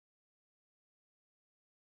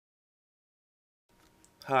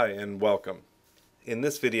Hi and welcome. In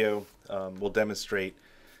this video, we'll demonstrate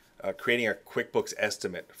creating a QuickBooks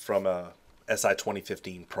estimate from a SI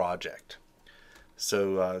 2015 project.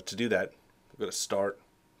 So to do that, we'll go to Start,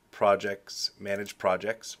 Projects, Manage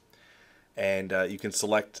Projects, and you can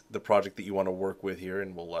select the project that you want to work with here,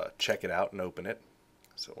 and we'll check it out and open it.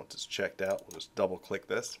 So once it's checked out, we'll just double click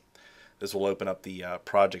this. This will open up the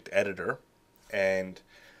project editor, and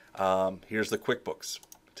here's the QuickBooks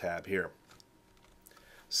tab here.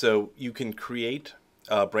 So you can create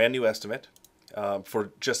a brand new estimate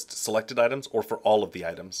for just selected items or for all of the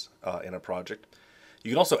items in a project.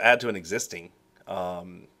 You can also add to an existing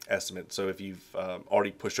estimate. So if you've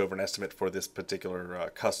already pushed over an estimate for this particular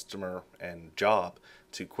customer and job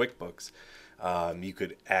to QuickBooks, you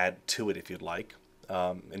could add to it if you'd like.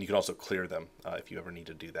 And you can also clear them if you ever need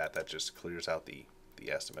to do that. That just clears out the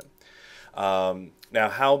estimate. Now,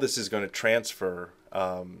 how this is going to transfer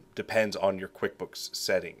depends on your QuickBooks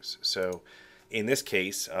settings. So in this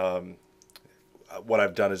case, what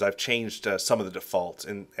I've done is I've changed some of the defaults,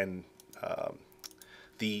 and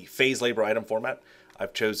the phase labor item format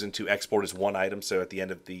I've chosen to export as one item. So at the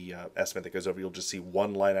end of the estimate that goes over, you'll just see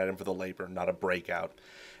one line item for the labor, not a breakout.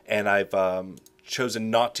 And I've chosen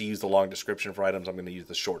not to use the long description for items. I'm going to use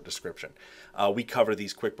the short description. We cover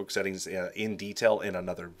these QuickBooks settings in detail in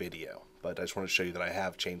another video, but I just want to show you that I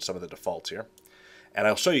have changed some of the defaults here. And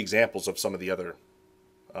I'll show you examples of some of the other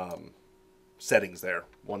settings there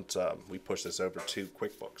once we push this over to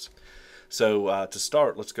QuickBooks. So to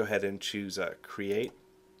start, let's go ahead and choose Create,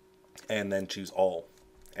 and then choose All.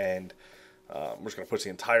 And we're just going to push the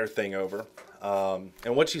entire thing over.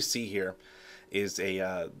 And what you see here is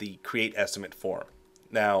the Create Estimate form.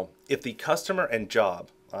 Now, if the customer and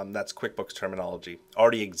job, that's QuickBooks terminology,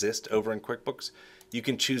 already exist over in QuickBooks, you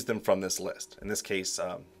can choose them from this list. In this case,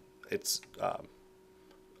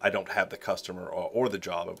 I don't have the customer or the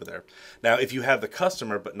job over there. Now, if you have the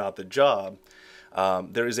customer but not the job,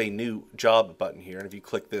 there is a new job button here, and if you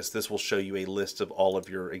click this, this will show you a list of all of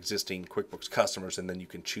your existing QuickBooks customers, and then you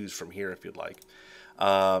can choose from here if you'd like.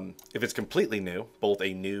 If it's completely new, both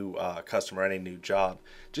a new customer and a new job,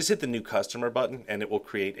 just hit the new customer button and it will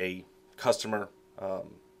create a customer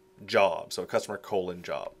job, so a customer :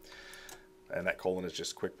 job. And that colon is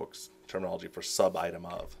just QuickBooks terminology for sub item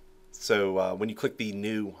of. So when you click the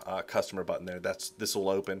new customer button there, this will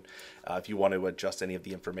open. If you want to adjust any of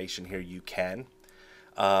the information here, you can.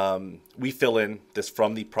 We fill in this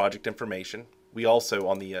from the project information. We also,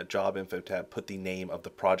 on the job info tab, put the name of the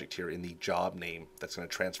project here in the job name that's going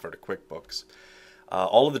to transfer to QuickBooks.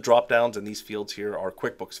 All of the drop downs in these fields here are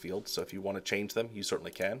QuickBooks fields, so if you want to change them, you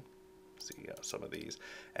certainly can. See some of these.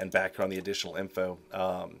 And back here on the additional info,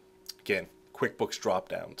 again, QuickBooks drop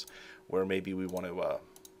downs, where maybe we want to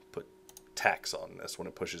put tax on this when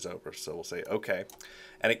it pushes over. So we'll say OK.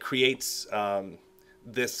 And it creates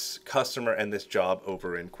this customer and this job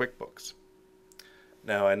over in QuickBooks.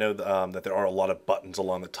 Now, I know that there are a lot of buttons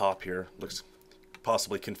along the top here. Looks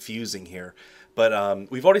possibly confusing here, but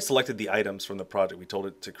we've already selected the items from the project. We told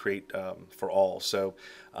it to create for all. So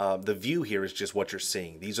the view here is just what you're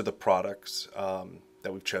seeing. These are the products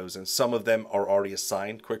that we've chosen. Some of them are already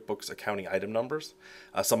assigned QuickBooks accounting item numbers.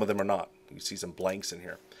 Some of them are not. You see some blanks in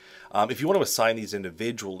here. If you want to assign these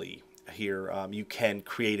individually here, you can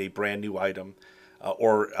create a brand new item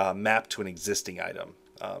or map to an existing item.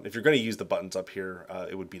 If you're going to use the buttons up here,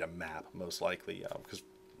 it would be to map, most likely, because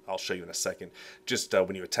I'll show you in a second. Just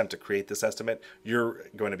when you attempt to create this estimate, you're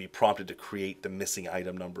going to be prompted to create the missing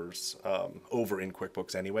item numbers over in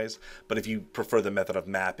QuickBooks anyways. But if you prefer the method of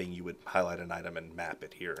mapping, you would highlight an item and map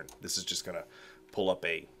it here. And this is just going to pull up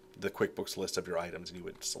the QuickBooks list of your items, and you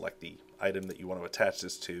would select the item that you want to attach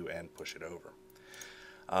this to and push it over.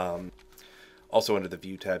 Also under the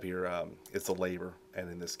View tab here is the labor, and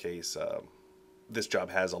in this case, this job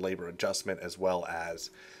has a labor adjustment as well as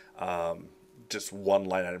just one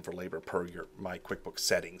line item for labor per my QuickBooks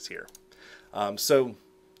settings here. So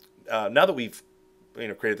now that we've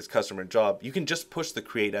created this customer and job, you can just push the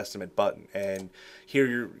Create Estimate button, and here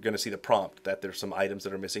you're going to see the prompt that there's some items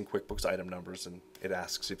that are missing QuickBooks item numbers, and it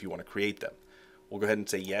asks if you want to create them. We'll go ahead and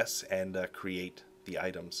say yes and create the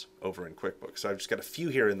items over in QuickBooks. So I've just got a few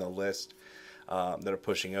here in the list that are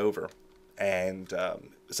pushing over, and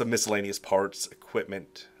some miscellaneous parts,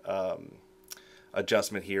 equipment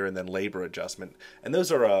adjustment here, and then labor adjustment. And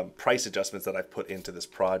those are price adjustments that I've put into this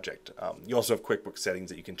project. You also have QuickBooks settings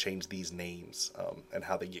that you can change these names and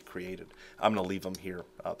how they get created. I'm going to leave them here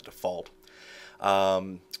the default.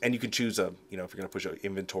 And you can choose if you're going to push an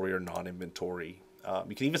inventory or non-inventory.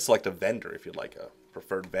 You can even select a vendor if you'd like a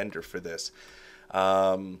preferred vendor for this.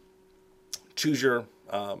 Choose your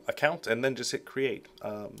account and then just hit create.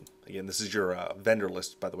 Again, this is your vendor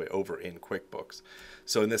list, by the way, over in QuickBooks.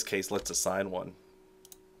 So in this case, let's assign one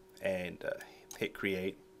and hit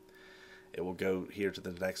create. It will go here to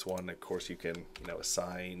the next one. Of course, you can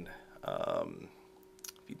assign,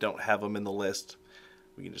 if you don't have them in the list,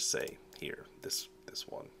 we can just say here, this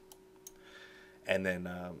one. And then,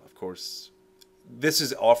 of course, this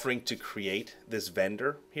is offering to create this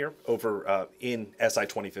vendor here over in SI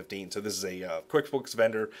 2015. So this is a QuickBooks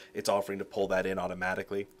vendor. It's offering to pull that in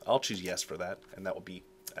automatically. I'll choose yes for that, and that will be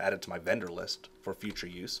added to my vendor list for future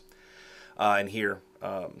use. And here,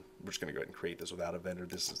 we're just going to go ahead and create this without a vendor.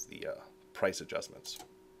 This is the price adjustments.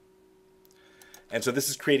 And so this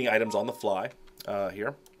is creating items on the fly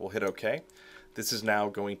here. We'll hit OK. This is now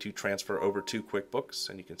going to transfer over to QuickBooks,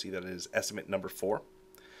 and you can see that it is estimate number 4.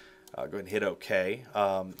 Go ahead and hit OK.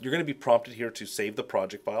 You're going to be prompted here to save the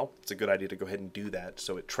project file. It's a good idea to go ahead and do that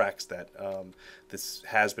so it tracks that this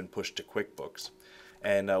has been pushed to QuickBooks.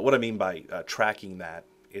 And what I mean by tracking that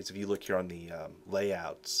is if you look here on the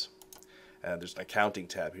layouts, there's an accounting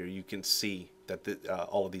tab here, you can see that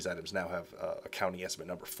all of these items now have accounting estimate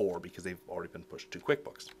number 4 because they've already been pushed to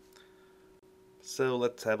QuickBooks. So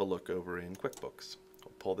let's have a look over in QuickBooks.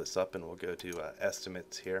 We'll pull this up and we'll go to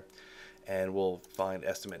estimates here. And we'll find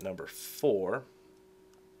estimate number 4,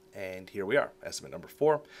 and here we are, estimate number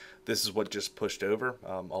 4. This is what just pushed over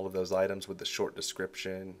all of those items with the short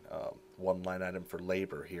description, one line item for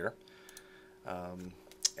labor here. I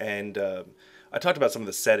talked about some of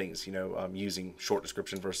the settings, using short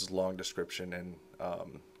description versus long description, and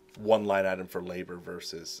one line item for labor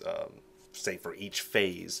versus, say, for each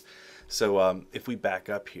phase. So if we back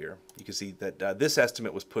up here, you can see that this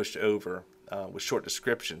estimate was pushed over with short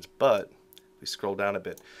descriptions, but if we scroll down a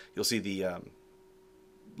bit, you'll see the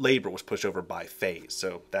labor was pushed over by phase.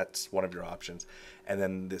 So that's one of your options. And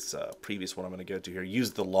then this previous one I'm going to go to here,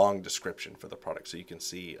 use the long description for the product. So you can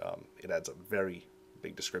see it adds a very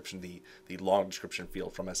big description, the long description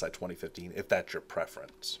field from SI 2015, if that's your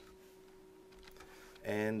preference.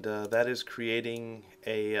 And that is creating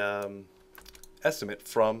a estimate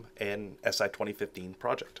from an SI 2015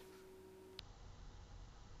 project.